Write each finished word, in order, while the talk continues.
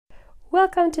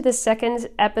Welcome to the second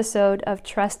episode of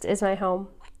Trust is My Home.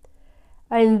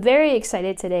 I'm very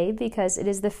excited today because it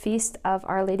is the feast of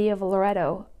Our Lady of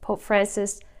Loreto. Pope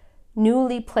Francis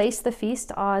newly placed the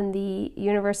feast on the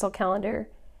universal calendar,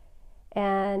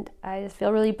 and I just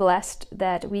feel really blessed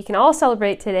that we can all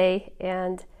celebrate today,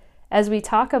 and as we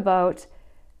talk about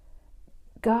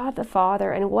God the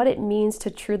Father and what it means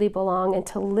to truly belong and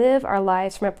to live our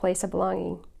lives from a place of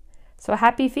belonging. So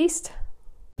happy feast!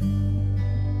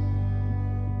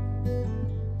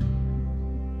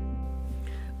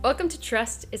 Welcome to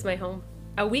Trust is My Home,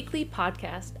 a weekly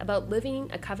podcast about living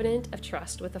a covenant of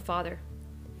trust with the Father.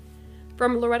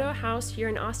 From Loreto House here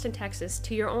in Austin, Texas,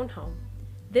 to your own home,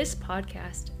 this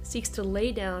podcast seeks to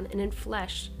lay down and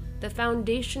enflesh the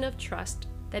foundation of trust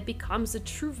that becomes the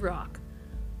true rock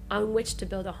on which to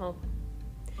build a home.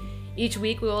 Each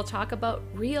week we will talk about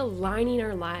realigning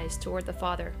our lives toward the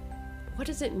Father. What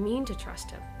does it mean to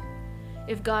trust Him?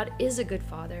 If God is a good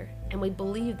Father, and we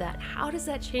believe that, how does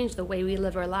that change the way we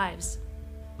live our lives?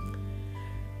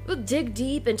 We'll dig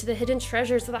deep into the hidden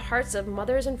treasures of the hearts of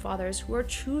mothers and fathers who are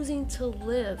choosing to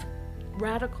live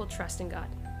radical trust in God,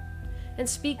 and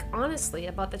speak honestly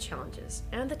about the challenges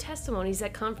and the testimonies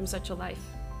that come from such a life.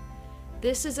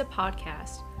 This is a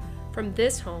podcast from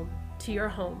this home to your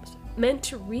homes, meant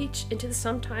to reach into the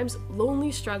sometimes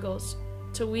lonely struggles,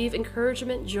 to weave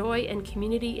encouragement, joy, and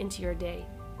community into your day.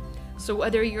 So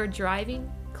whether you're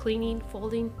driving, cleaning,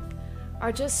 folding,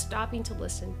 or just stopping to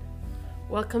listen,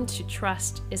 welcome to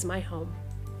Trust is My Home.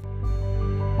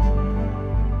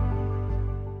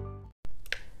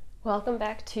 Welcome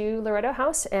back to Loreto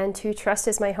House and to Trust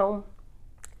is My Home.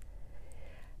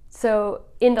 So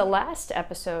in the last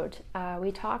episode,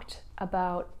 we talked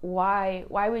about why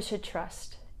we should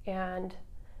trust and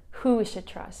who we should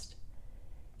trust.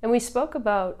 And we spoke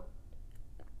about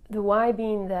the why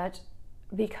being that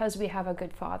because we have a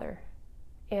good Father.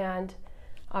 And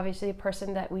obviously the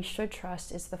person that we should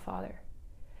trust is the Father.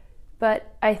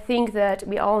 But I think that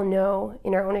we all know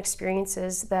in our own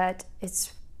experiences that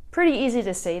it's pretty easy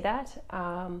to say that.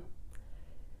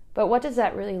 But what does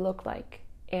that really look like?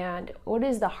 And what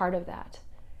is the heart of that?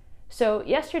 So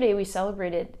yesterday we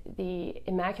celebrated the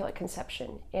Immaculate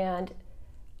Conception. And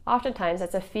oftentimes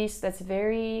that's a feast that's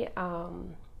very...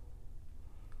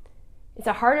 it's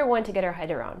a harder one to get our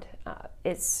head around.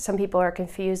 Some people are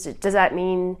confused. Does that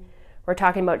mean we're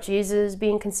talking about Jesus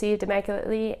being conceived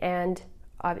immaculately? And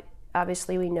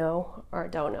obviously we know, or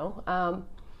don't know,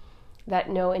 that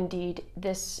no, indeed,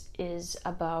 this is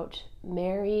about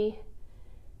Mary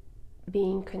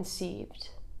being conceived.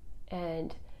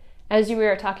 And as we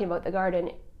were talking about the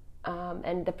garden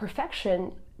and the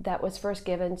perfection that was first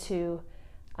given to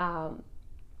Adam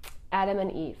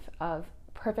and Eve of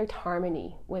perfect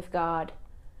harmony with God,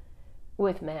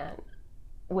 with man,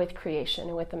 with creation,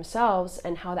 and with themselves,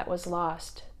 and how that was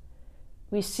lost.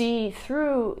 We see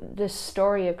through this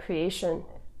story of creation,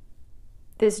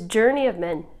 this journey of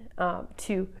men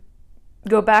to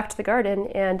go back to the garden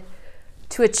and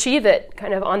to achieve it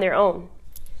kind of on their own.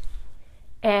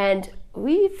 And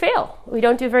we fail. We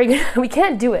don't do very good. We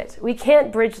can't do it. We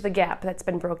can't bridge the gap that's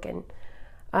been broken.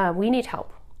 We need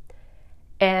help.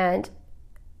 And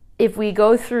if we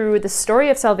go through the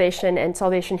story of salvation and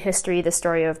salvation history, the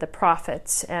story of the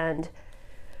prophets and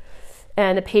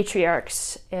the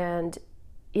patriarchs and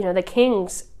the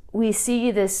kings, we see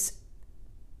this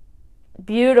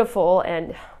beautiful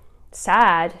and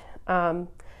sad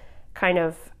kind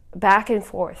of back and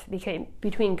forth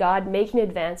between God making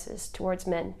advances towards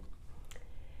men,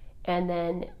 and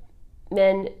then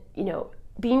men,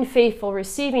 being faithful,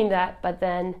 receiving that, but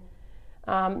then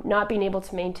not being able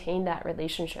to maintain that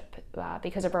relationship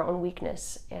because of our own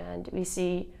weakness. And we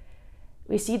see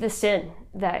the sin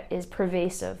that is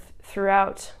pervasive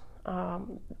throughout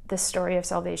the story of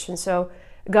salvation. So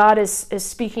God is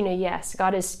speaking a yes.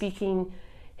 God is speaking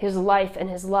His life and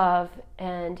His love,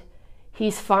 and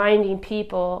He's finding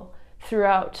people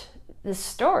throughout this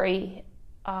story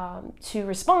to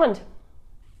respond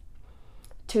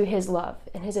to His love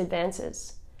and His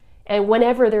advances. And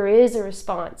whenever there is a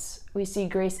response, we see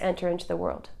grace enter into the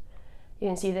world. You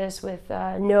can see this with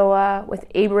Noah, with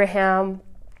Abraham,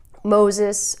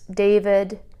 Moses,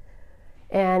 David,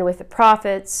 and with the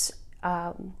prophets.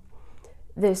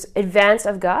 This advance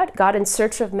of God in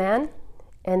search of man,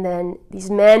 and then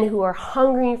these men who are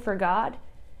hungering for God,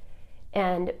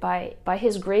 and by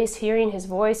His grace hearing His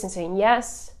voice and saying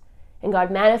yes, and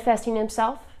God manifesting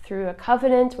Himself through a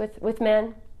covenant with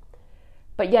man.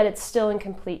 But yet it's still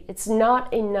incomplete. It's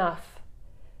not enough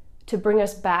to bring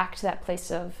us back to that place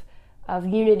of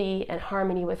unity and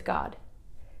harmony with God.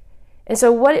 And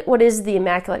so what is the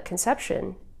Immaculate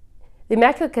Conception? The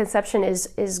Immaculate Conception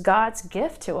is God's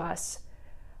gift to us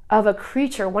of a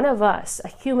creature, one of us, a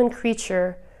human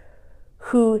creature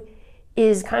who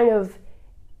is kind of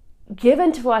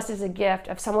given to us as a gift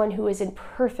of someone who is in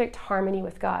perfect harmony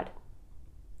with God.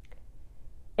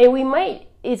 And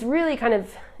it's really kind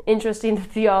of interesting, the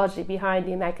theology behind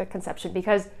the Immaculate Conception,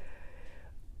 because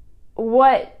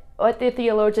what the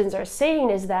theologians are saying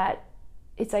is that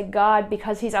it's like God,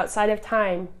 because he's outside of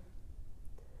time,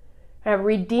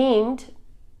 redeemed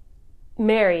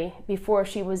Mary before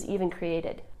she was even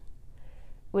created,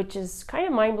 which is kind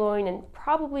of mind-blowing and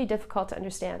probably difficult to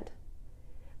understand.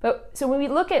 But so when we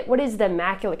look at what is the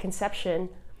Immaculate Conception,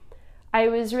 I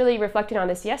was really reflecting on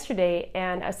this yesterday,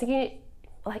 and I was thinking,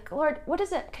 like, Lord, what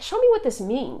is it? Show me what this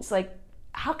means. Like,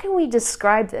 how can we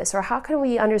describe this, or how can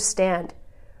we understand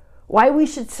why we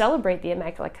should celebrate the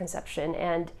Immaculate Conception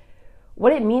and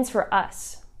what it means for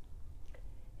us?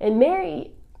 And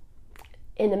Mary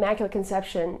in the Immaculate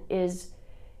Conception is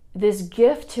this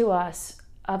gift to us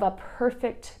of a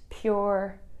perfect,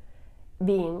 pure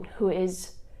being who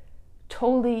is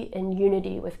totally in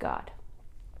unity with God.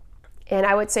 And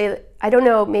I would say, I don't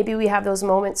know, maybe we have those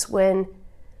moments when,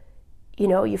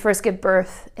 you first give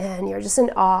birth and you're just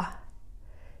in awe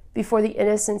before the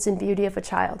innocence and beauty of a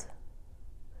child.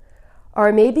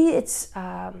 Or maybe it's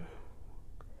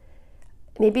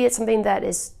something that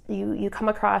is you come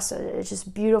across a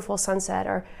just beautiful sunset,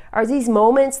 or are these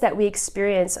moments that we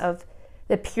experience of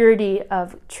the purity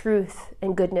of truth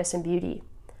and goodness and beauty.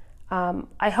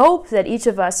 I hope that each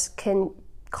of us can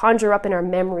conjure up in our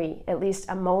memory at least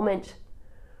a moment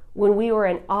when we were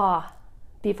in awe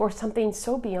before something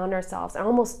so beyond ourselves and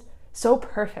almost so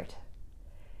perfect.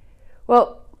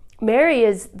 Well, Mary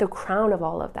is the crown of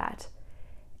all of that.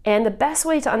 And the best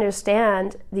way to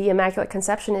understand the Immaculate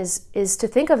Conception is to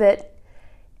think of it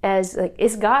as like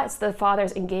it's the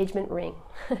Father's engagement ring.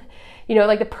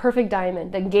 Like the perfect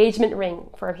diamond, the engagement ring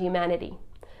for humanity.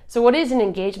 So what is an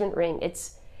engagement ring?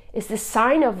 It's the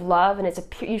sign of love, and it's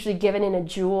usually given in a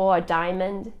jewel, a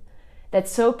diamond,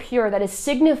 that's so pure that is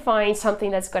signifying something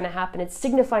that's going to happen. It's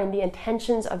signifying the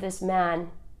intentions of this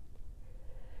man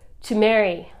to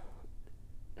marry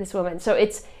this woman. So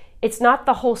it's not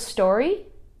the whole story,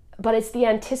 but it's the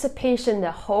anticipation,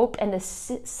 the hope, and the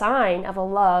sign of a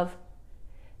love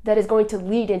that is going to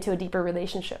lead into a deeper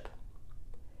relationship.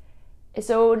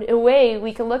 So in a way,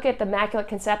 we can look at the Immaculate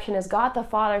Conception as God the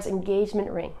Father's engagement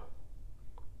ring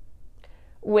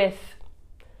with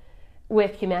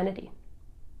humanity.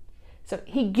 So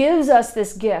he gives us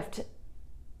this gift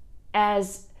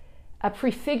as a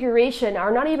prefiguration,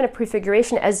 or not even a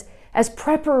prefiguration, as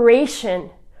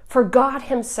preparation for God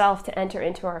himself to enter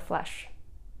into our flesh.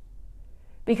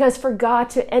 Because for God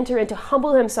to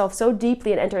humble himself so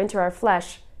deeply and enter into our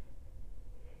flesh,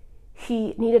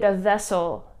 he needed a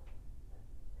vessel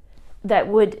that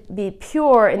would be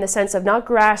pure in the sense of not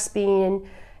grasping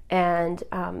and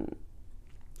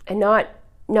not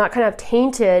kind of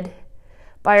tainted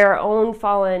by our own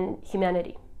fallen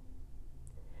humanity.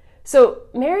 So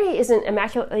Mary isn't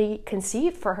immaculately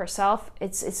conceived for herself.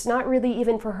 It's not really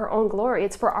even for her own glory.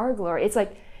 It's for our glory. It's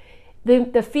like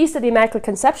the Feast of the Immaculate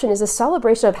Conception is a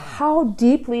celebration of how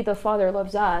deeply the Father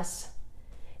loves us,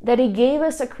 that he gave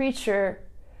us a creature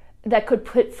that could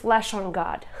put flesh on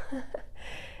God.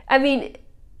 I mean,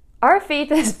 our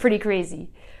faith is pretty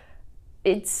crazy.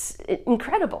 It's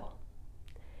incredible.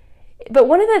 But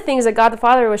one of the things that God the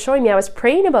Father was showing me, I was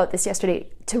praying about this yesterday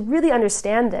to really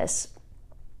understand this.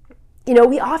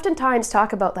 We oftentimes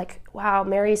talk about like, wow,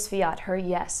 Mary's fiat, her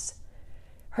yes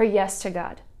to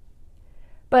God.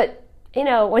 But,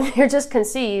 when you're just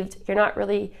conceived, you're not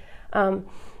really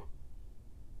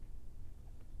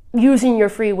using your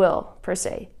free will, per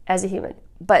se, as a human.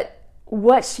 But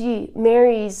what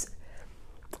Mary's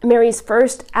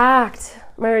first act,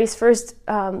 Mary's first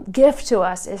gift to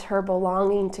us is her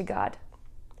belonging to God.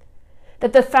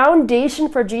 That the foundation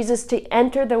for Jesus to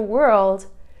enter the world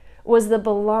was the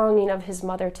belonging of his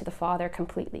mother to the Father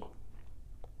completely.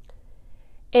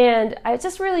 And I was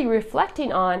just really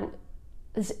reflecting on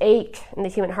this ache in the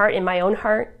human heart, in my own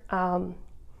heart,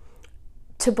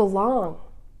 to belong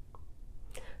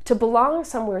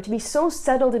somewhere, to be so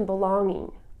settled in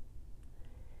belonging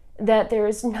that there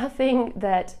is nothing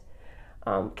that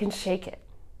can shake it.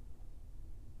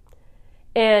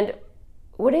 And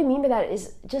what I mean by that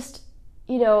is just,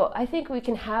 I think we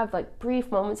can have like brief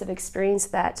moments of experience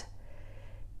that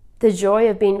the joy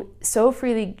of being so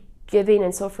freely giving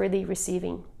and so freely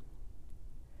receiving.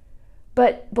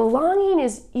 But belonging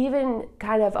is even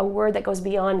kind of a word that goes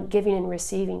beyond giving and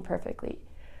receiving perfectly.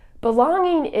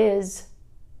 Belonging is,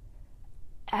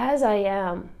 as I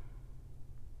am,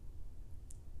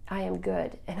 I am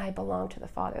good and I belong to the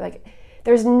Father. Like,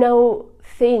 there's no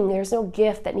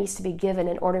gift that needs to be given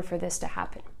in order for this to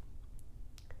happen.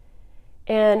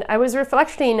 And I was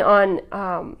reflecting on,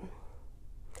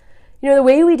 the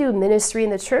way we do ministry in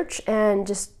the church and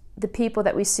just the people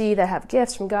that we see that have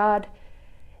gifts from God,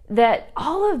 that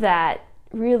all of that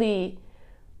really,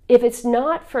 if it's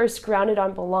not first grounded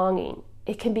on belonging,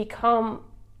 it can become,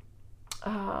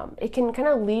 it can kind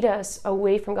of lead us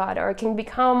away from God, or it can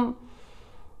become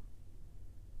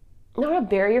not a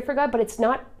barrier for God, but it's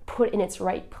not put in its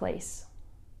right place.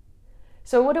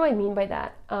 So what do I mean by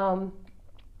that?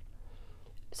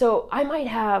 So I might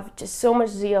have just so much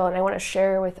zeal and I want to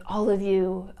share with all of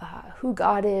you who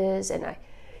God is, and I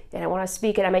want to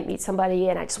speak, and I might meet somebody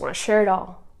and I just want to share it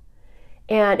all.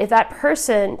 And if that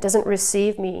person doesn't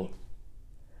receive me,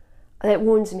 that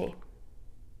wounds me.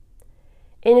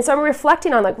 And so I'm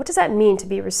reflecting on, like, what does that mean to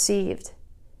be received?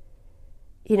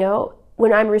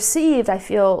 When I'm received, I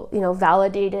feel,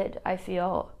 validated. I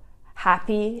feel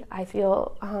happy. I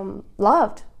feel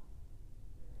loved.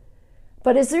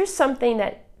 But is there something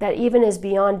that even is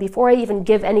beyond, before I even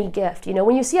give any gift?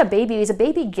 When you see a baby, is a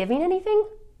baby giving anything?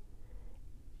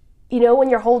 When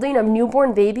you're holding a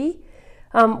newborn baby,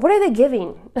 what are they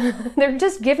giving? They're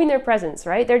just giving their presence,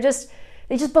 right? They just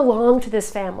belong to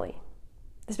this family.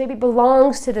 This baby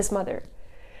belongs to this mother.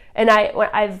 And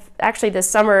I've actually this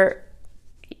summer,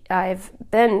 I've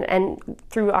been, and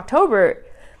through October,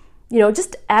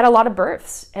 just at a lot of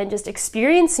births and just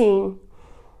experiencing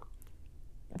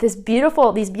these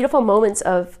beautiful moments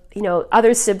of,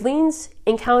 other siblings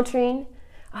encountering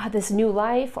this new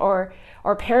life, or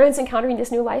parents encountering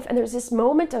this new life. And there's this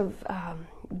moment of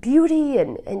beauty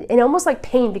and almost like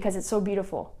pain, because it's so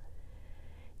beautiful.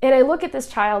 And I look at this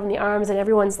child in the arms, and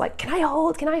everyone's like, can I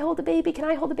hold the baby? Can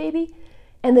I hold the baby?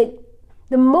 And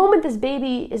the moment this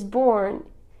baby is born,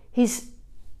 he's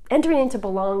entering into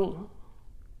belonging.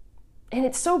 And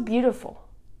it's so beautiful.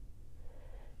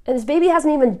 And this baby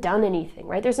hasn't even done anything,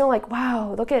 right? There's no like,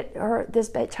 wow, look at her,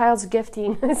 this child's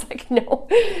gifting. It's like, no,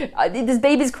 this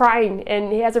baby's crying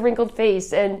and he has a wrinkled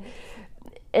face, and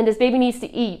this baby needs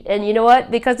to eat. And you know what?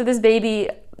 Because of this baby,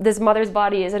 this mother's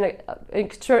body is in a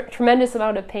tremendous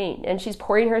amount of pain, and she's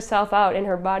pouring herself out in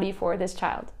her body for this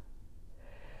child.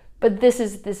 But this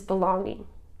is this belonging.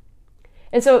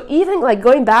 And so even like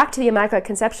going back to the Immaculate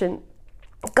Conception,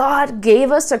 God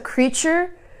gave us a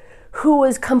creature who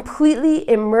was completely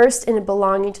immersed in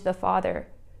belonging to the Father,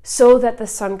 so that the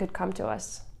Son could come to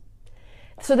us,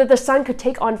 so that the Son could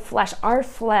take on flesh, our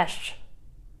flesh,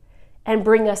 and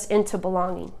bring us into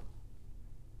belonging.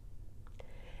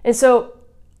 And so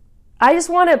I just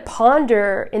want to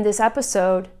ponder in this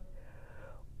episode,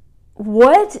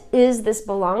 what is this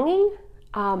belonging?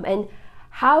 And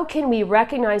how can we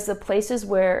recognize the places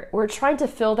where we're trying to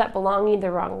fill that belonging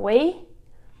the wrong way?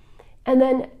 And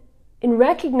then in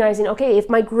recognizing, okay, if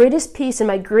my greatest peace and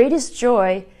my greatest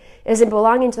joy is in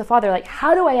belonging to the Father, like,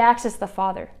 how do I access the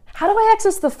Father? How do I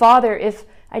access the Father if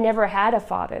I never had a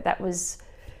father that was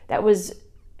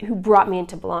who brought me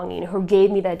into belonging, who gave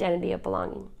me the identity of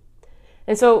belonging?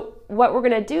 And so what we're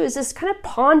going to do is just kind of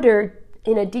ponder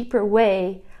in a deeper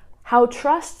way how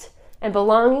trust and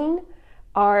belonging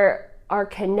are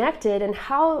connected, and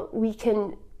how we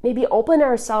can maybe open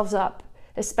ourselves up,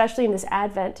 especially in this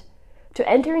Advent, to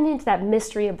entering into that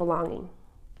mystery of belonging.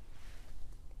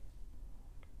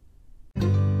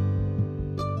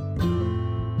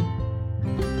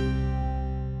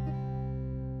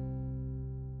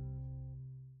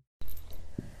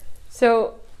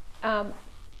 So,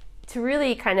 to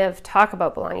really kind of talk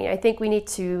about belonging, I think we need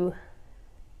to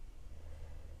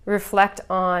reflect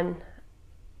on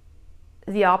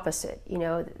the opposite,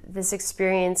 this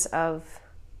experience of,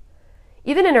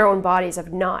 even in our own bodies,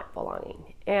 of not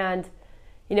belonging. And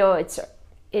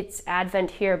it's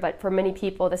Advent here, but for many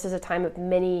people, this is a time of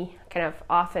many kind of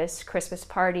office Christmas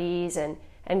parties and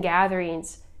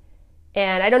gatherings.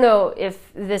 And I don't know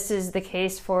if this is the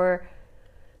case for,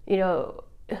 you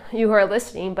who are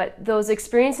listening, but those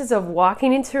experiences of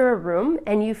walking into a room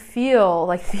and you feel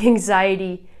like the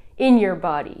anxiety in your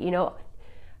body,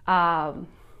 how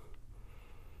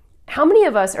many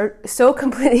of us are so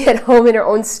completely at home in our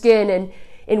own skin and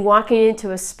in walking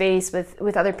into a space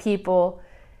with other people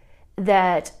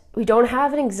that we don't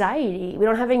have an anxiety. We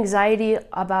don't have anxiety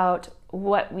about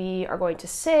what we are going to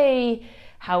say,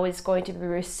 how it's going to be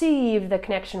received, the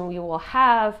connection we will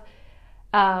have.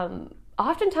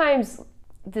 Oftentimes,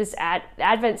 this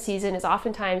Advent season is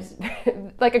oftentimes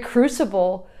like a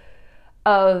crucible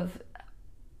of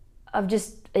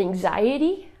just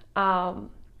anxiety.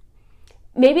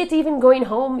 Maybe it's even going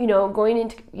home, going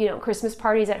into, Christmas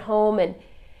parties at home, and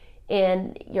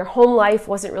and your home life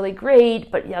wasn't really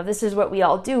great, but this is what we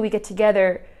all do. We get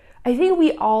together. I think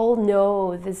we all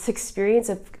know this experience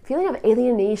of feeling of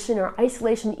alienation or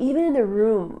isolation, even in the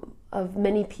room of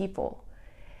many people.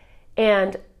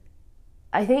 And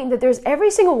I think that there's every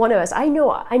single one of us. I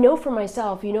know for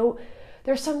myself,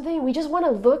 there's something, we just want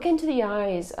to look into the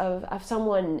eyes of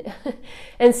someone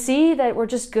and see that we're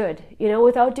just good,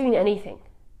 without doing anything.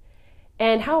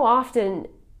 And how often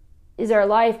is our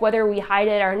life, whether we hide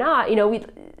it or not, we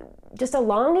just a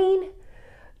longing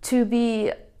to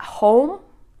be home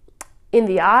in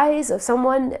the eyes of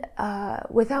someone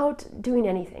without doing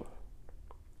anything.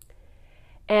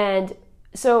 And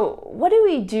so what do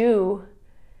we do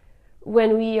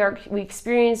when we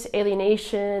experience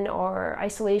alienation or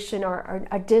isolation or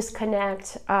a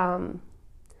disconnect?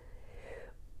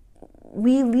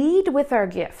 We lead with our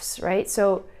gifts, right?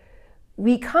 So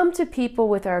we come to people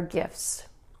with our gifts.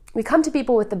 We come to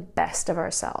people with the best of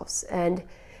ourselves. And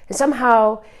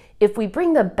somehow, if we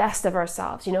bring the best of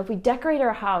ourselves, if we decorate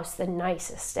our house the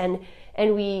nicest and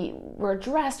we're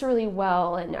dressed really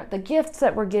well and the gifts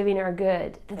that we're giving are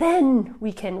good, then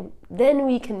we can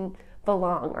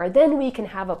belong, or then we can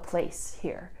have a place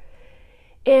here.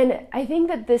 And I think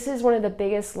that this is one of the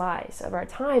biggest lies of our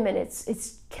time, and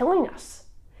it's killing us.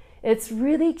 It's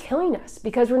really killing us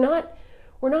because we're not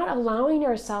allowing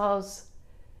ourselves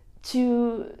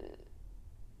to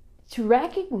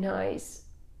recognize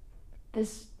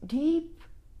this deep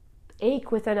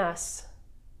ache within us,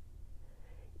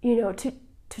 to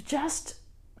just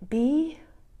be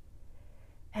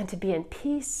and to be in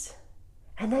peace,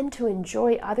 and then to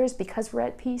enjoy others because we're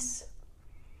at peace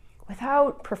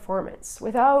without performance,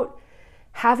 without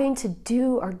having to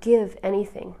do or give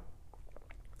anything.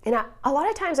 And a lot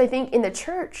of times I think in the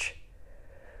church,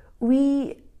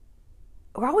 we're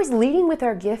always leading with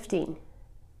our gifting,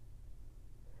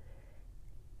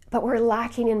 but we're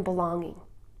lacking in belonging.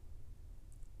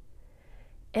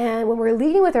 And when we're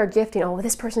leading with our gifting,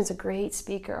 this person's a great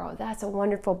speaker, that's a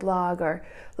wonderful blog, or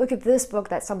look at this book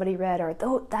that somebody read, or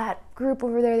that group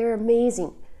over there, they're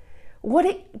amazing. What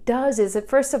it does is that,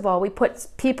 first of all, we put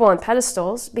people on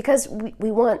pedestals because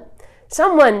we want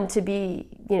someone to be,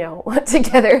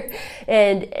 together.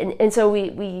 And so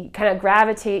we kind of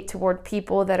gravitate toward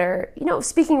people that are,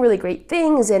 speaking really great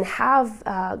things and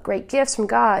have great gifts from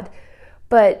God.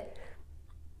 But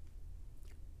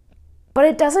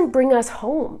it doesn't bring us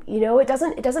home, it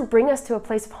doesn't bring us to a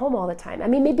place of home all the time. I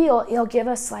mean, maybe it'll give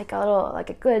us like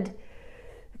a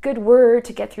good word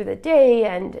to get through the day,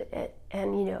 and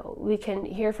we can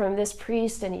hear from this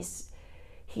priest and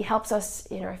he helps us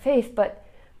in our faith. But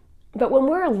when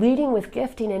we're leading with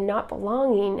gifting and not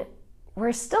belonging,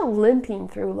 we're still limping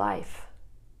through life.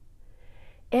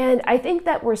 And I think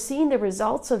that we're seeing the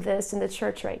results of this in the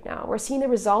church right now. We're seeing the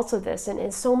results of this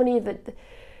in so many of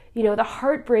the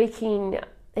heartbreaking,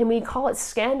 and we call it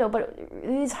scandal, but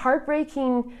these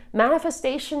heartbreaking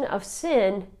manifestation of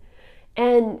sin.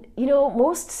 And,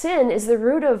 most sin is the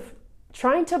root of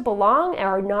trying to belong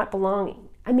or not belonging.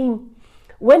 I mean,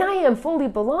 when I am fully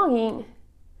belonging,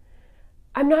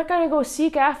 I'm not going to go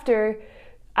seek after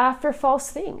false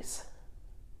things.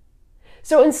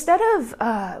 So instead of,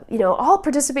 all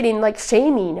participating like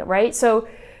shaming, right? So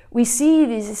we see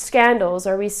these scandals,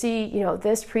 or we see,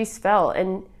 this priest fell,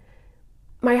 and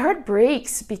my heart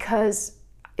breaks because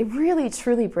it really,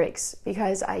 truly breaks,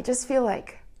 because I just feel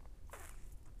like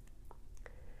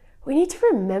we need to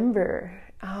remember,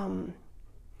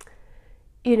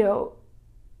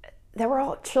 that we're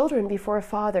all children before a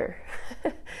Father.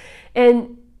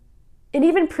 and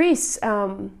even priests,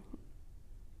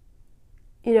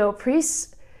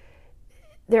 priests,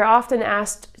 they're often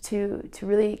asked to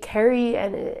really carry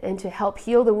and to help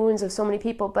heal the wounds of so many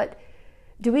people, but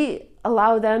do we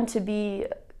allow them to be,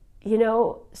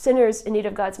 sinners in need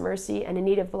of God's mercy and in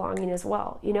need of belonging as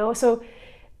well? So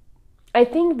I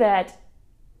think that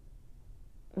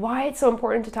why it's so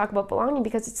important to talk about belonging,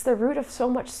 because it's the root of so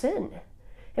much sin.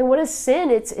 And what is sin?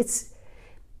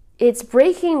 It's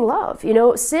breaking love.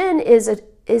 Sin is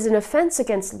an offense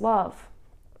against love.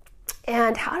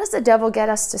 And how does the devil get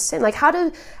us to sin? Like, how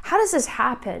does this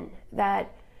happen,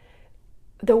 that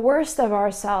the worst of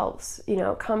ourselves,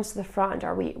 comes to the front,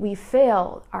 or we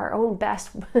fail our own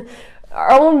best,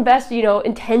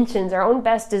 intentions, our own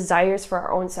best desires for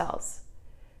our own selves?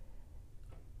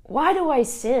 Why do I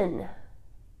sin?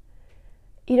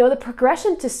 The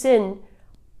progression to sin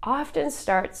often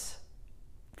starts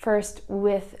first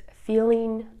with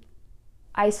feeling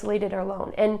isolated or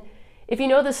alone. And if you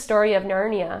know the story of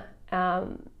Narnia,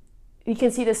 you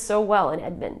can see this so well in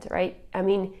Edmund, right? I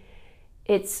mean,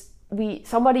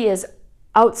 somebody is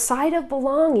outside of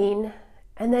belonging,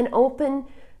 and then open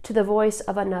to the voice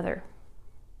of another.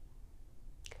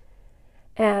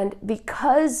 And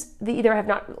because they either have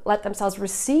not let themselves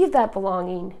receive that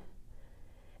belonging,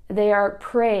 they are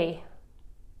prey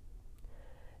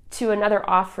to another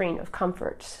offering of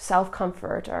comfort,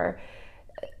 self-comfort, or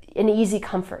an easy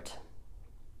comfort.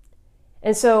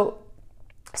 And so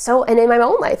and in my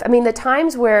own life, I mean, the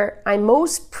times where I'm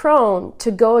most prone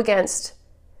to go against,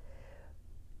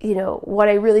 what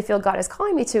I really feel God is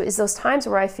calling me to is those times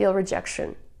where I feel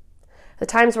rejection. The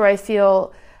times where I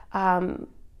feel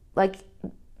like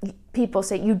people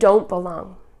say, you don't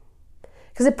belong.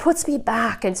 Because it puts me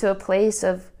back into a place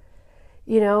of,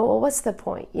 well, what's the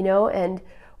point, and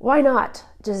why not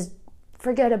just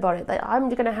forget about it? Like, I'm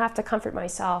going to have to comfort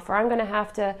myself, or I'm going to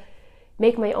have to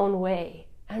make my own way.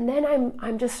 And then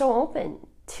I'm just so open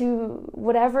to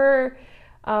whatever,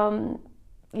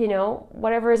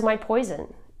 whatever is my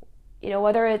poison.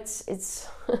 Whether it's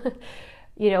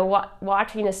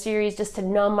watching a series just to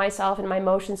numb myself and my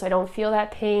emotions so I don't feel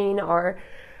that pain, or,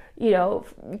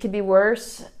 it could be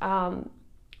worse.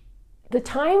 The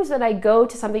times that I go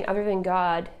to something other than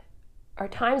God are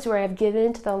times where I've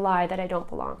given to the lie that I don't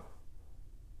belong.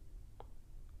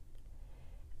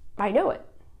 I know it.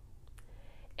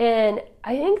 And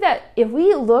I think that if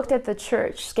we looked at the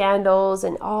church scandals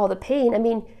and all the pain, I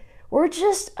mean, we're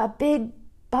just a big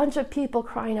bunch of people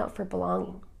crying out for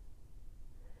belonging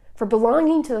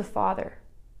to the Father.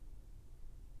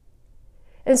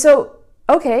 And so,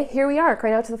 okay, here we are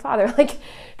crying out to the Father. Like,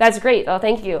 that's great. Oh,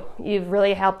 thank you. You've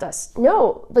really helped us.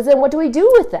 No, but then what do we do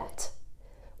with that?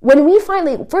 When we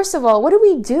finally, first of all, what do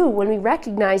we do when we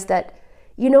recognize that,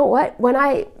 when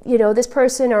this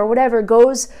person or whatever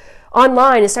goes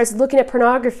online and starts looking at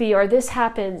pornography, or this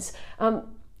happens,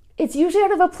 it's usually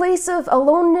out of a place of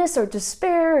aloneness or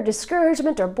despair or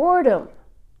discouragement or boredom,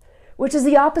 which is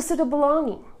the opposite of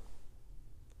belonging.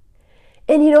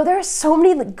 And there are so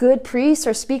many good priests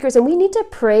or speakers, and we need to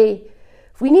pray.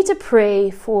 We need to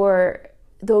pray for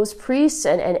those priests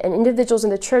and individuals in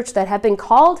the church that have been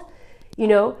called,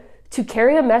 to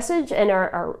carry a message and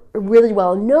are really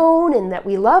well known, and that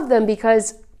we love them,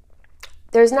 because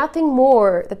there's nothing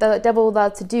more that the devil will allow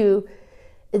to do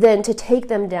than to take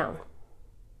them down.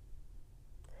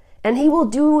 And he will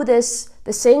do this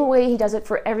the same way he does it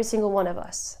for every single one of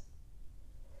us.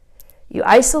 You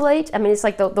isolate, it's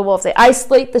like the wolves. They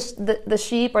isolate the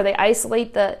sheep, or they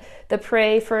isolate the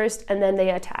prey first, and then they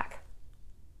attack.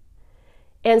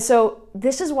 And so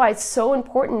this is why it's so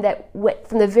important that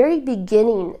from the very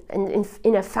beginning, and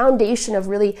in a foundation of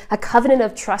really a covenant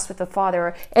of trust with the Father,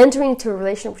 or entering into a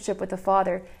relationship with the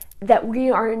Father, that we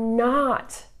are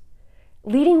not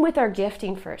leading with our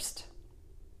gifting first.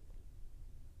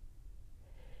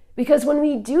 Because when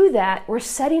we do that, we're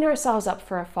setting ourselves up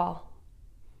for a fall.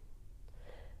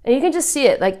 And you can just see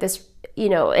it like this,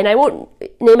 and I won't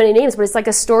name any names, but it's like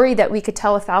a story that we could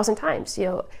tell 1,000 times,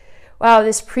 Wow,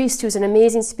 this priest who's an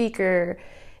amazing speaker,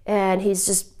 and he's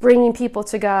just bringing people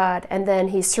to God, and then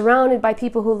he's surrounded by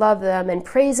people who love them, and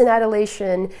praise and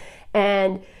adulation,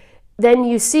 and then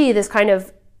you see this kind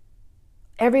of,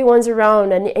 everyone's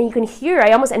around, and you can hear,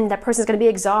 and that person's going to be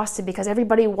exhausted because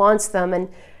everybody wants them, and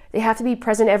they have to be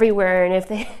present everywhere, and if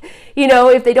they,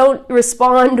 if they don't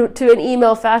respond to an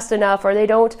email fast enough, or they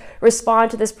don't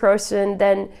respond to this person,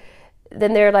 then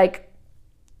they're like,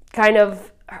 kind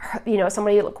of,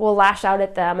 somebody will lash out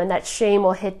at them, and that shame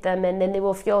will hit them, and then they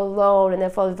will feel alone, and they'll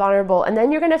feel vulnerable, and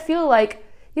then you're going to feel like,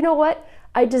 what?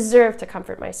 I deserve to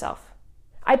comfort myself.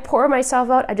 I pour myself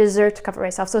out, I deserve to comfort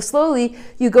myself. So slowly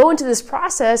you go into this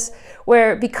process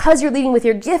where, because you're leading with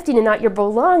your gifting and not your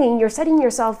belonging, you're setting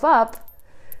yourself up,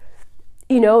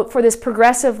 for this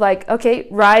progressive, like, okay,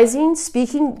 rising,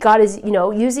 speaking, God is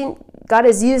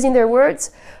using their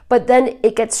words, but then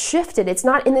it gets shifted. It's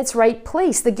not in its right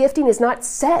place. The gifting is not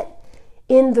set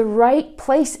in the right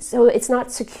place, so it's not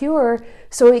secure,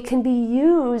 so it can be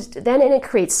used then, and it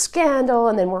creates scandal,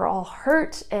 and then we're all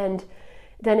hurt, and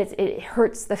then it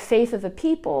hurts the faith of the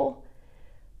people.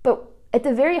 But at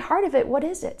the very heart of it, what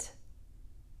is it?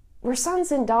 We're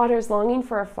sons and daughters longing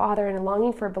for a father and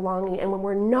longing for belonging, and when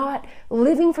we're not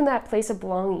living from that place of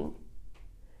belonging,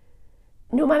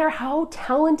 no matter how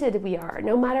talented we are,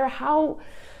 no matter how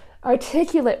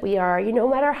articulate we are, no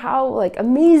matter how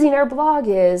amazing our blog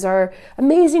is, or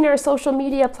amazing our social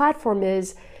media platform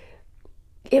is,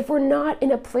 if we're not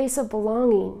in a place of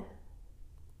belonging,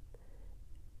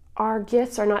 our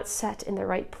gifts are not set in the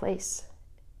right place.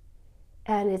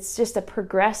 And it's just a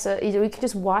progressive, we can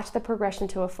just watch the progression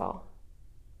to a fall.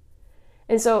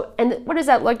 And so, and what is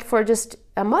that like for just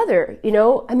a mother?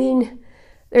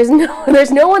 There's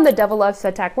no one the devil loves to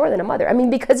attack more than a mother. I mean,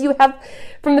 because you have,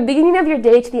 from the beginning of your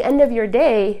day to the end of your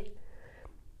day,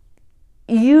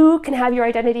 you can have your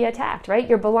identity attacked, right?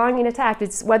 Your belonging attacked.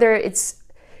 It's whether it's,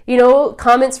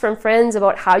 comments from friends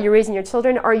about how you're raising your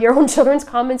children, or your own children's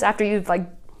comments after you've like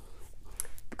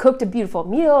cooked a beautiful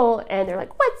meal and they're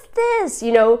like, what's this?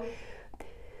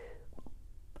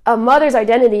 A mother's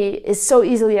identity is so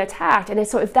easily attacked. And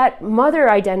so if that mother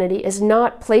identity is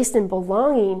not placed in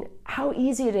belonging, how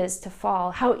easy it is to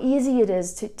fall, how easy it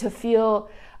is to feel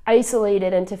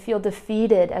isolated and to feel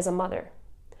defeated as a mother.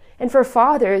 And for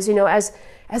fathers, as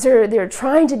they're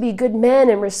trying to be good men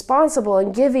and responsible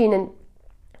and giving, and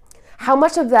how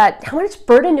much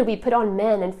burden do we put on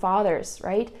men and fathers,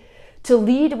 right? To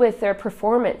lead with their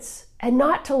performance and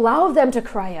not to allow them to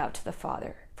cry out to the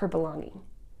Father for belonging.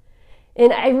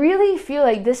 And I really feel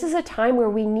like this is a time where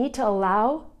we need to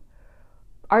allow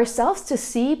ourselves to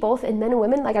see, both in men and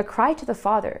women, like a cry to the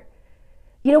Father.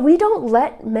 We don't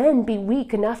let men be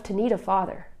weak enough to need a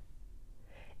father.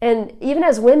 And even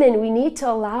as women, we need to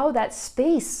allow that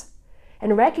space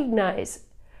and recognize,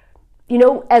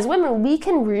 as women, we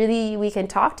can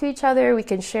talk to each other, we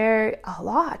can share a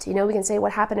lot, we can say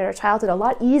what happened in our childhood a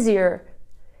lot easier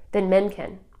than men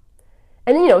can.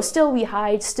 And, still we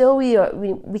hide, still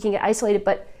we can get isolated,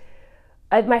 but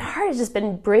my heart has just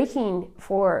been breaking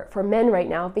for men right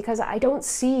now, because I don't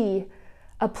see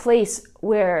a place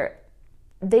where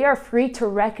they are free to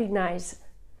recognize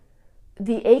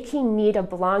the aching need of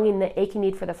belonging, the aching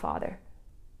need for the Father.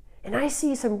 And I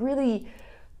see some really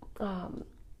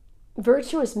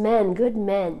virtuous men, good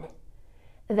men,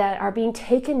 that are being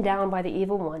taken down by the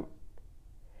evil one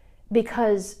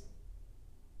because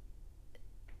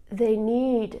they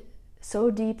need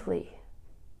so deeply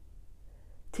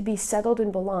to be settled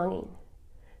in belonging.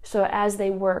 So as they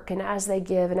work and as they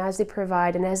give and as they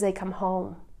provide and as they come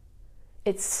home,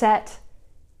 it's set,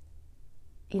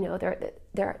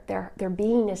 their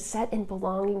being is set in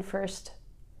belonging first.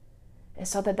 And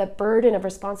so that the burden of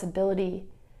responsibility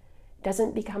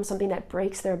doesn't become something that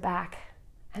breaks their back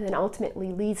and then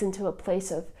ultimately leads into a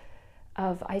place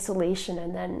of isolation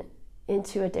and then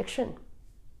into addiction.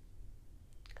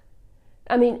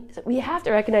 I mean, we have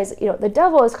to recognize that, the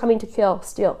devil is coming to kill,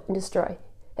 steal, and destroy.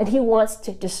 And he wants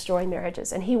to destroy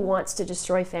marriages, and he wants to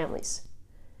destroy families.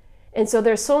 And so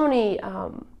there's so many,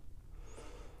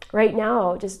 right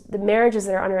now, just the marriages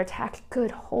that are under attack,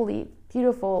 good, holy,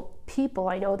 beautiful people,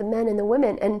 I know, the men and the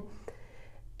women. And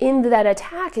in that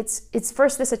attack, it's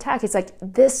first this attack, it's like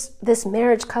this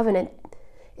marriage covenant,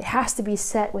 it has to be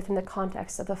set within the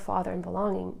context of the Father and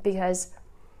belonging, because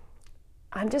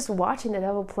I'm just watching the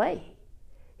devil play.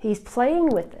 He's playing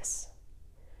with this.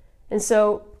 And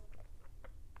so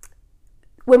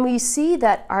when we see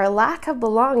that our lack of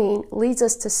belonging leads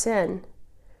us to sin,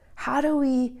 how do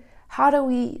we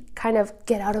kind of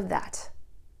get out of that?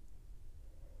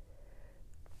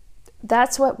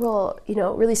 That's what we'll,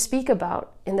 really speak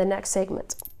about in the next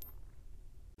segment.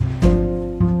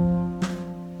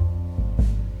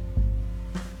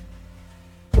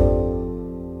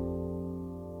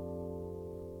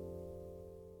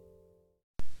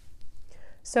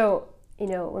 So,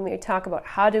 when we talk about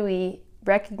how do we,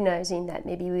 recognizing that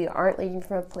maybe we aren't leading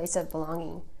from a place of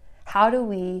belonging, how do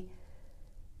we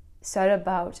set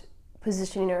about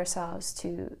positioning ourselves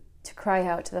to cry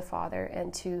out to the Father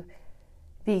and to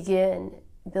begin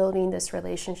building this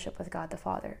relationship with God the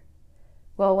Father?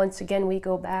 Well, once again, we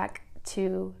go back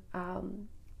to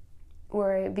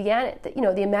where it began it,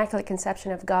 the Immaculate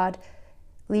Conception of God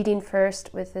leading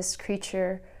first with this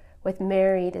creature, with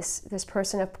Mary, this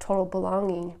person of total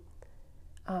belonging,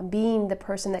 being the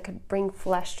person that could bring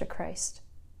flesh to Christ.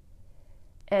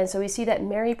 And so we see that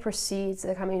Mary precedes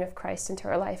the coming of Christ into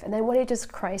her life. And then when does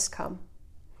Christ come?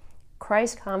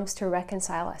 Christ comes to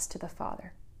reconcile us to the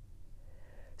Father.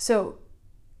 So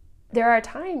there are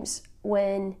times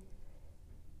when,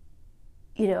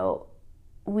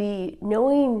 we,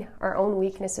 knowing our own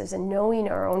weaknesses and knowing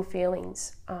our own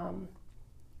feelings,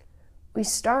 we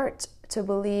start to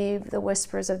believe the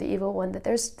whispers of the evil one that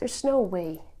there's no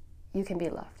way you can be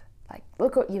loved. Like,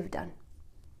 look what you've done.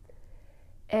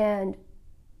 And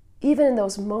even in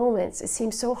those moments, it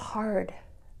seems so hard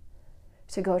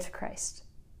to go to Christ.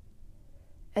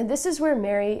 And this is where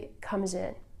Mary comes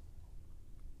in.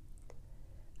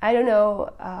 I don't know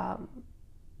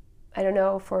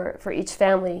for each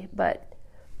family, but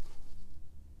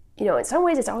in some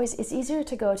ways it's easier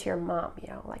to go to your mom,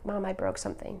 like, Mom, I broke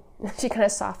something. She kind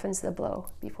of softens the blow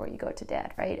before you go to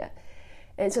Dad, right?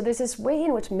 And so there's this way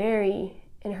in which Mary,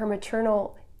 in her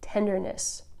maternal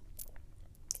tenderness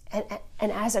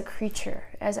and as a creature,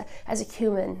 as a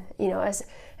human, as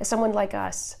someone like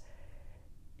us,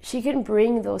 she can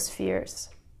bring those fears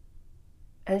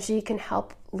and she can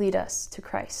help lead us to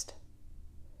Christ.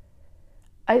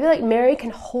 I feel like Mary can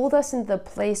hold us in the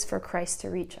place for Christ to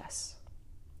reach us.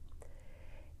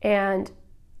 And,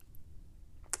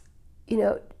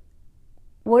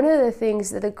 one of the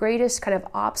things that the greatest kind of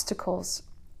obstacles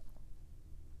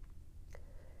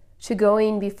to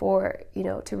going before,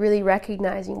 to really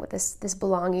recognizing what this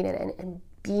belonging and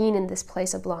being in this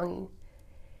place of belonging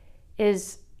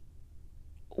is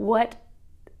what,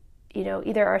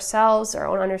 either ourselves, our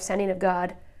own understanding of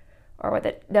God, or what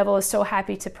the devil is so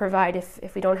happy to provide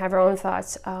if we don't have our own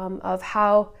thoughts of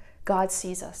how God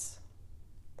sees us.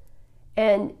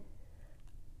 And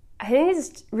I think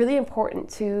it's really important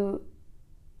to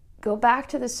go back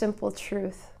to the simple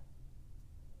truth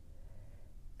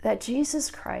that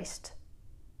Jesus Christ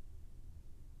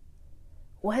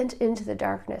went into the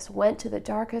darkness, went to the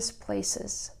darkest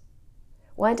places,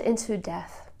 went into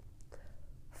death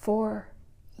for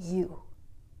you.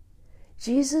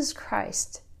 Jesus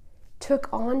Christ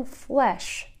took on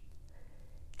flesh,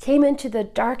 came into the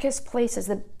darkest places,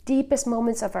 the deepest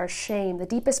moments of our shame, the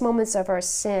deepest moments of our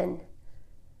sin.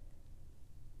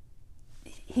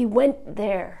 He went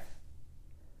there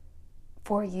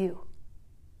for you.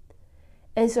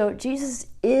 And so Jesus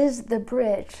is the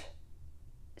bridge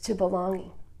to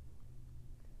belonging.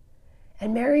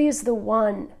 And Mary is the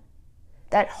one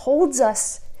that holds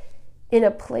us in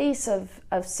a place of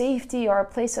safety or a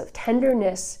place of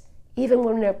tenderness, even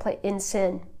when we're in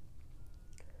sin,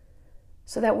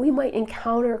 so that we might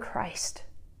encounter Christ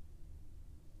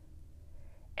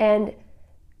and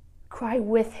cry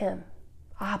with him,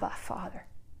 Abba, Father.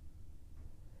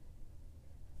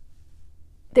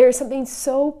 There's something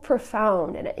so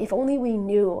profound, and if only we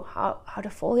knew how to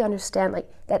fully understand, like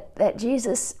that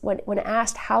Jesus, when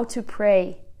asked how to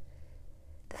pray,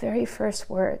 the very first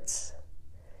words,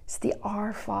 it's the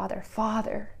Our Father,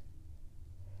 Father.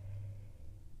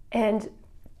 And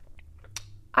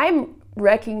I'm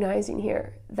recognizing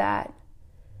here that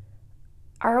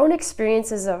our own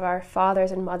experiences of our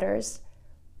fathers and mothers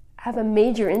have a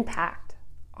major impact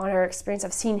on our experience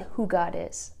of seeing who God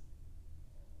is.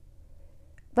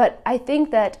 But I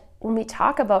think that when we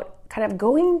talk about kind of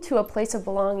going to a place of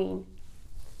belonging,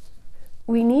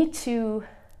 we need to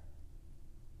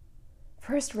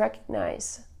first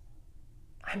recognize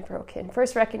I'm broken.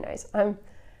 First recognize I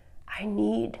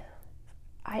need,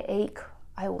 I ache,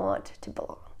 I want to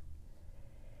belong.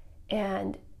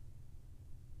 And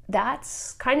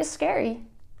that's kind of scary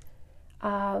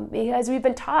because we've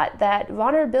been taught that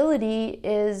vulnerability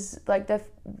is like the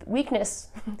weakness.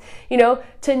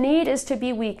 To need is to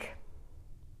be weak.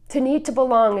 To need to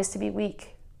belong is to be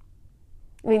weak.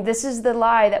 I mean, this is the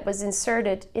lie that was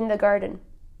inserted in the garden.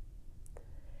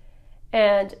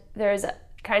 And there's a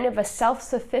kind of a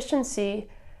self-sufficiency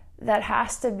that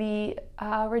has to be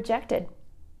rejected.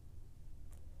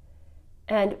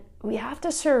 And we have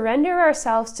to surrender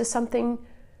ourselves to something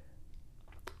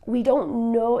we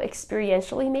don't know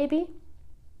experientially, maybe.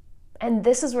 And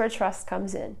this is where trust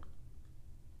comes in.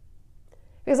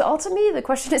 Because ultimately the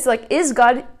question is like, is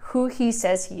God who he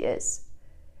says he is?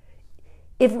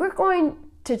 If we're going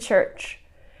to church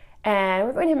and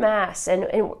we're going to Mass and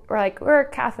we're like, we're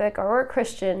Catholic or we're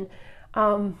Christian,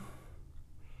 and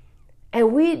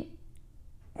we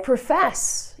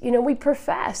profess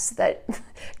that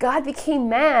God became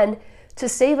man to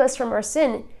save us from our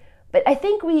sin. But I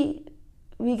think we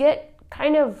get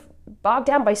kind of bogged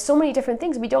down by so many different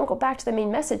things. We don't go back to the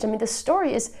main message. I mean, the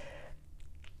story is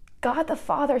God the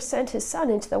Father sent his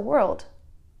Son into the world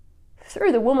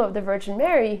through the womb of the Virgin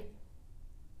Mary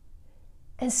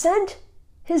and sent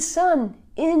his Son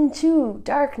into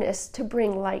darkness to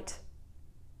bring light.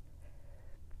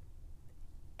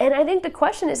 And I think the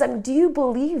question is, do you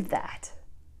believe that?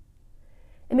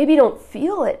 And maybe you don't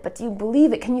feel it, but do you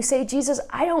believe it? Can you say, Jesus,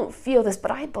 I don't feel this,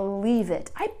 but I believe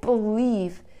it. I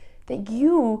believe that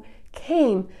you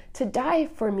came to die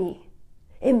for me.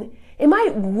 Am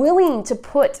I willing to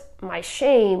put my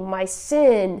shame, my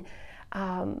sin,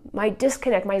 my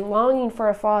disconnect, my longing for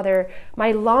a father,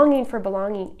 my longing for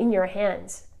belonging in your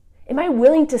hands? Am I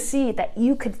willing to see that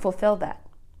you could fulfill that?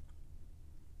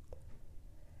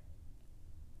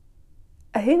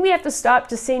 I think we have to stop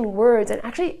just saying words and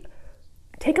actually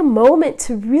take a moment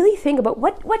to really think about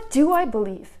what do I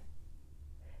believe?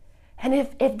 And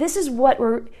if this is what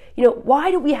we're,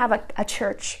 why do we have a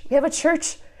church? We have a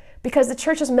church because the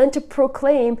church is meant to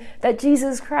proclaim that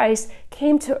Jesus Christ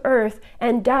came to earth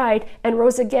and died and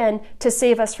rose again to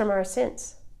save us from our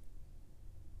sins.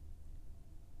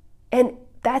 And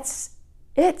that's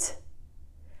it.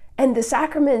 And the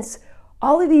sacraments,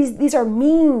 all of these are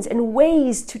means and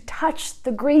ways to touch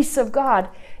the grace of God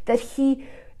that he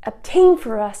obtained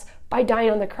for us by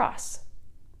dying on the cross.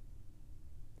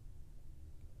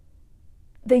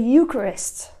 The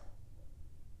Eucharist,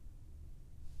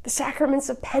 the sacraments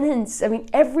of penance,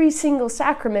 every single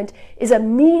sacrament is a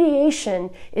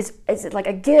mediation, is like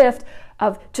a gift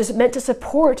of just meant to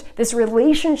support this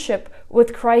relationship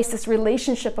with Christ, this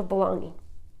relationship of belonging.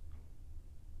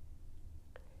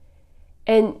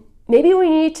 And maybe we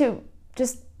need to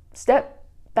just step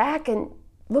back and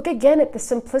look again at the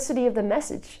simplicity of the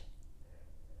message.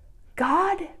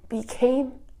 God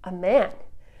became a man.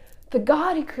 The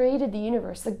God who created the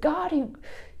universe, the God who,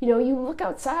 you look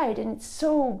outside and it's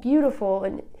so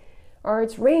beautiful, or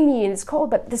it's rainy and it's cold,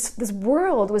 but this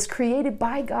world was created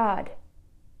by God.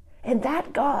 And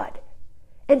that God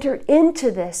entered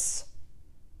into this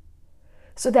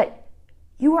so that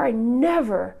you are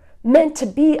never meant to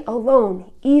be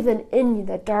alone, even in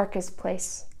the darkest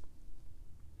place.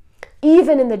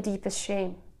 Even in the deepest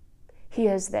shame, he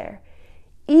is there.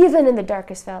 Even in the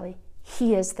darkest valley,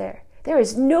 he is there. There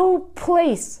is no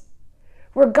place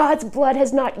where God's blood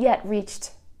has not yet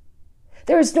reached.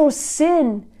 There is no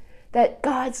sin that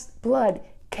God's blood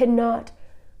cannot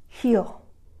heal.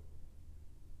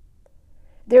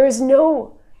 There is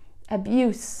no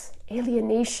abuse,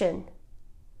 alienation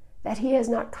that he has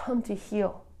not come to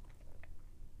heal.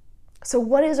 So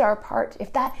what is our part?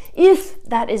 If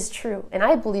that is true, and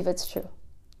I believe it's true,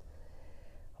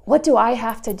 what do I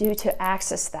have to do to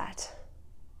access that?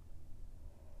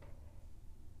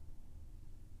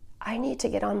 I need to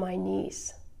get on my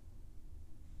knees.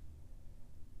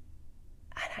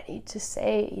 And I need to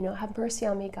say, have mercy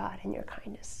on me, God, in your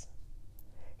kindness.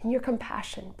 In your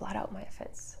compassion, blot out my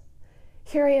offense.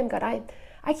 Here I am, God.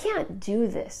 I can't do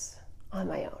this on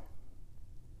my own.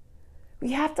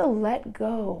 We have to let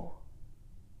go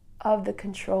of the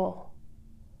control.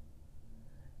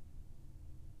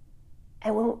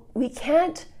 And we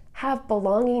can't have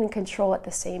belonging and control at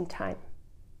the same time.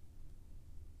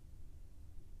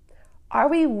 Are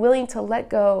we willing to let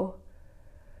go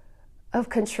of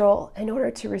control in order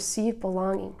to receive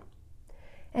belonging?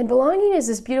 And belonging is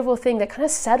this beautiful thing that kind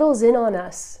of settles in on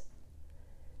us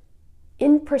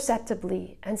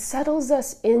imperceptibly and settles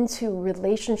us into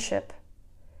relationship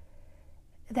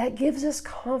that gives us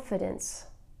confidence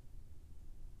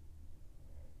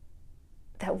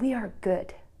that we are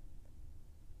good.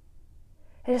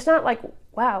 And it's not like,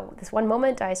 wow, this one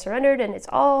moment I surrendered and it's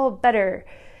all better.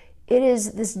 It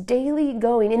is this daily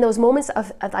going in those moments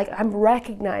of like, I'm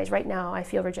recognized right now, I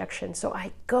feel rejection. So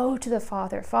I go to the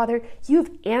Father. Father,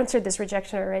 you've answered this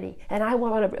rejection already. And I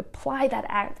want to apply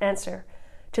that answer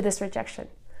to this rejection.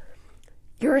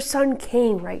 Your son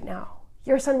came right now.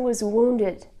 Your son was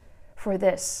wounded for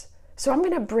this. So I'm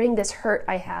going to bring this hurt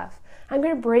I have. I'm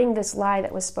going to bring this lie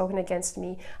that was spoken against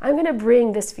me. I'm going to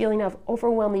bring this feeling of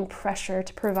overwhelming pressure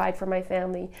to provide for my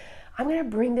family. I'm going to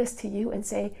bring this to you and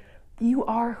say, you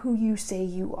are who you say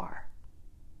you are.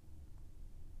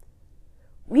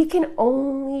 We can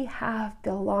only have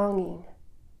belonging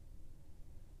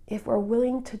if we're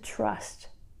willing to trust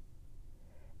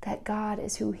that God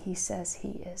is who he says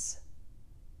he is.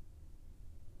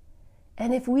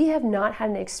 And if we have not had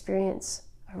an experience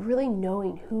of really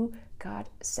knowing who God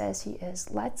says he is,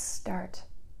 let's start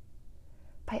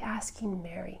by asking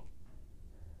Mary.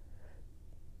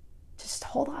 Just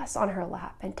hold us on her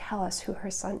lap and tell us who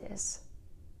her son is.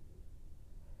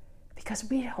 Because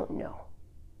we don't know.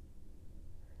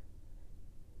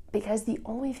 Because the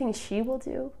only thing she will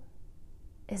do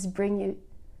is bring you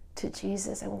to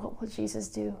Jesus. And what will Jesus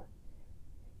do?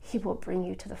 He will bring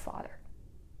you to the Father.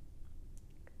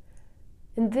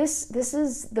 And this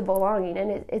is the belonging.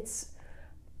 And it's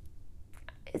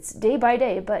day by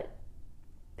day,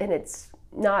 and it's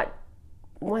not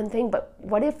one thing, but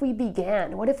what if we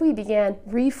began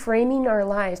reframing our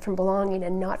lives from belonging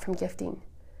and not from gifting?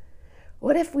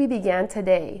 What if we began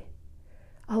today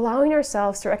allowing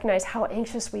ourselves to recognize how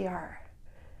anxious we are,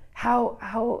 how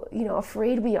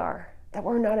afraid we are that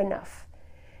we're not enough,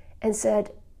 and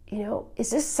said,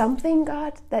 is this something,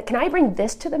 God, that can I bring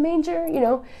this to the manger?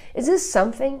 Is this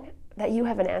something that you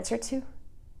have an answer to?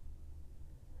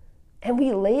 And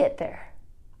we lay it there.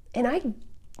 And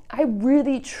I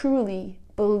really, truly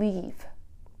believe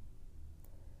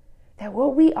that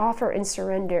what we offer and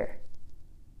surrender,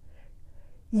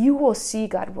 you will see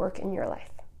God work in your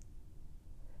life.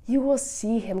 You will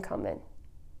see him come in.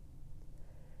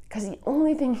 Because the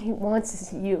only thing he wants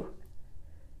is you.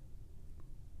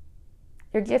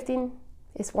 Your gifting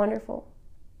is wonderful,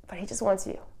 but he just wants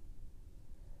you.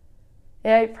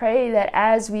 And I pray that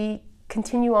as we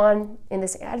continue on in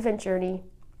this Advent journey,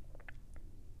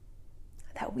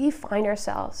 that we find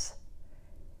ourselves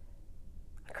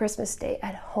on Christmas Day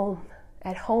at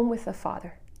home with the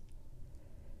Father,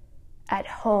 at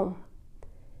home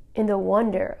in the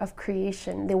wonder of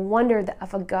creation, the wonder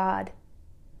of a God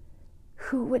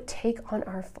who would take on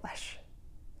our flesh,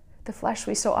 the flesh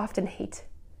we so often hate,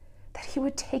 that he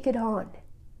would take it on,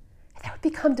 and that would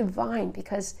become divine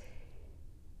because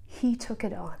he took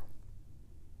it on.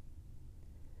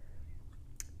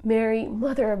 Mary,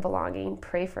 Mother of Belonging,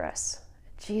 pray for us.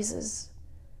 Jesus,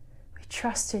 we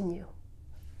trust in you.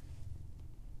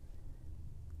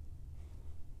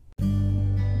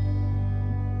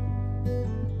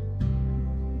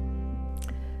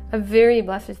 A very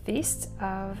blessed feast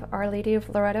of Our Lady of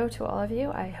Loretto to all of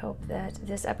you. I hope that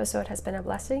this episode has been a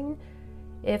blessing.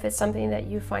 If it's something that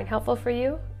you find helpful for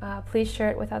you, please share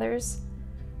it with others.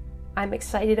 I'm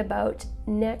excited about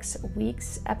next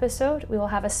week's episode. We will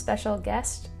have a special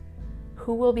guest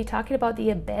who will be talking about the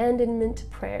abandonment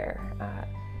prayer.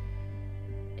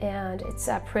 And it's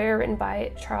a prayer written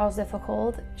by Charles de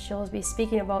Foucauld. She'll be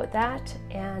speaking about that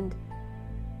and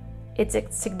its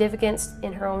significance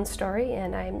in her own story,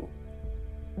 and I'm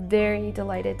very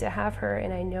delighted to have her,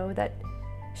 and I know that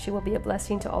she will be a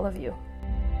blessing to all of you.